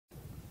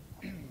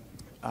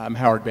I'm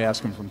Howard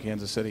Bascom from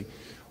Kansas City.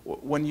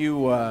 When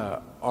you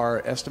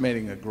are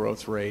estimating a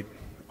growth rate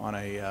on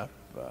a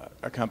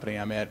company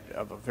I'm at,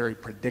 of a very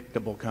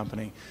predictable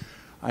company,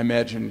 I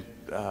imagine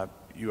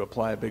you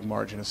apply a big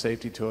margin of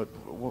safety to it.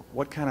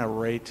 What kind of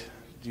rate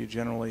do you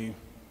generally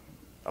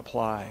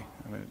apply?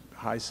 I mean,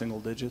 high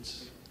single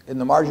digits? In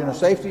the margin of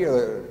safety,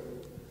 or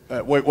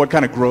what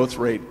kind of growth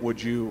rate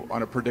would you,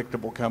 on a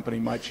predictable company,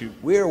 might you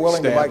we are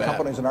willing to buy stab at?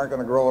 companies that aren't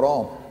going to grow at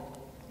all.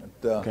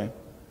 Okay.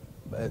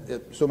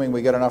 Assuming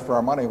we get enough for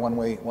our money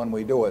when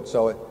we do it.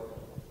 So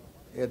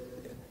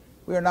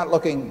we are not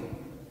looking.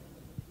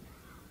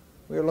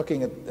 We are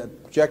looking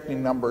at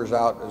projecting numbers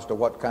out as to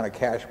what kind of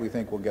cash we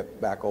think we'll get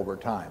back over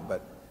time.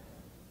 But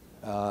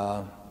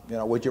you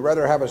know, would you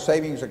rather have a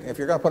savings? If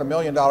you're going to put $1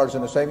 million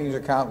in a savings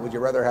account, would you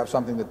rather have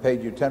something that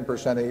paid you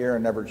 10% a year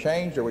and never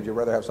changed, or would you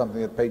rather have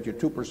something that paid you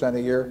 2%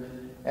 a year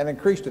and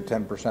increased to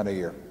 10% a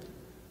year?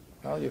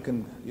 Well, you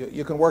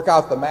can work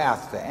out the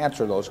math to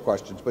answer those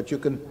questions, but you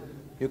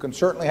can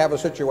certainly have a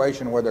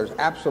situation where there's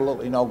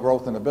absolutely no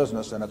growth in the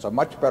business, and it's a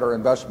much better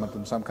investment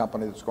than some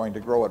company that's going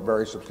to grow at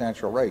very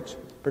substantial rates,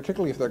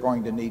 particularly if they're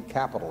going to need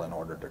capital in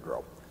order to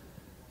grow.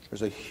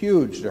 There's a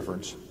huge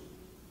difference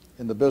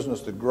in the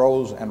business that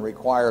grows and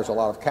requires a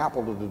lot of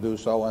capital to do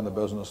so, and the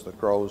business that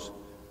grows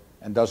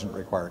and doesn't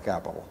require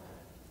capital.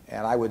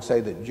 And I would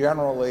say that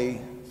generally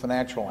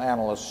financial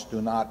analysts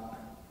do not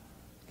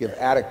give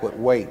adequate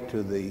weight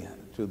to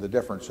the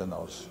difference in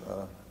those.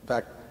 In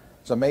fact,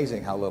 it's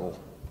amazing how little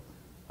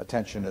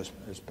attention is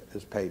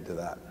paid to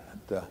that.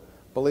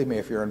 Believe me,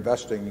 if you're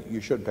investing,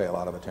 you should pay a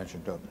lot of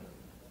attention to it.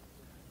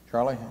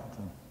 Charlie?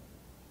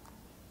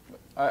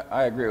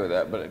 I agree with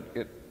that, but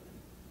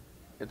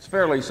it's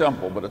fairly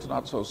simple, but it's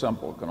not so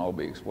simple it can all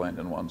be explained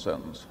in one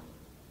sentence.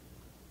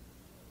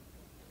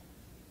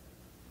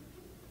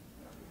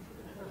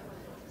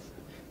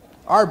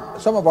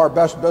 Some of our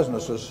best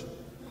businesses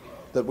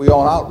that we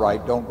own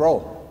outright don't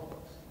grow,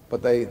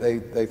 but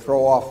they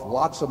throw off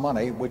lots of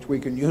money which we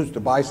can use to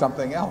buy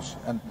something else,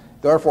 and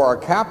therefore our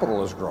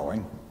capital is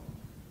growing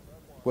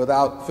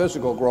without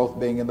physical growth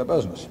being in the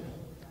business.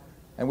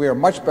 And we are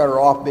much better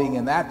off being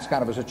in that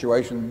kind of a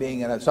situation than being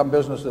in some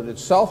business that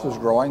itself is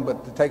growing, but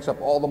it takes up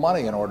all the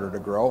money in order to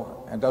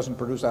grow and doesn't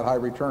produce that high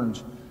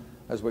returns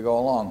as we go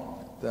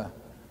along.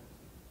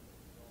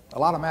 A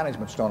lot of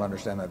managements don't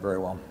understand that very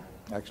well,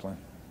 actually.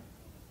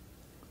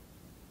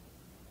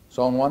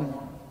 Zone one.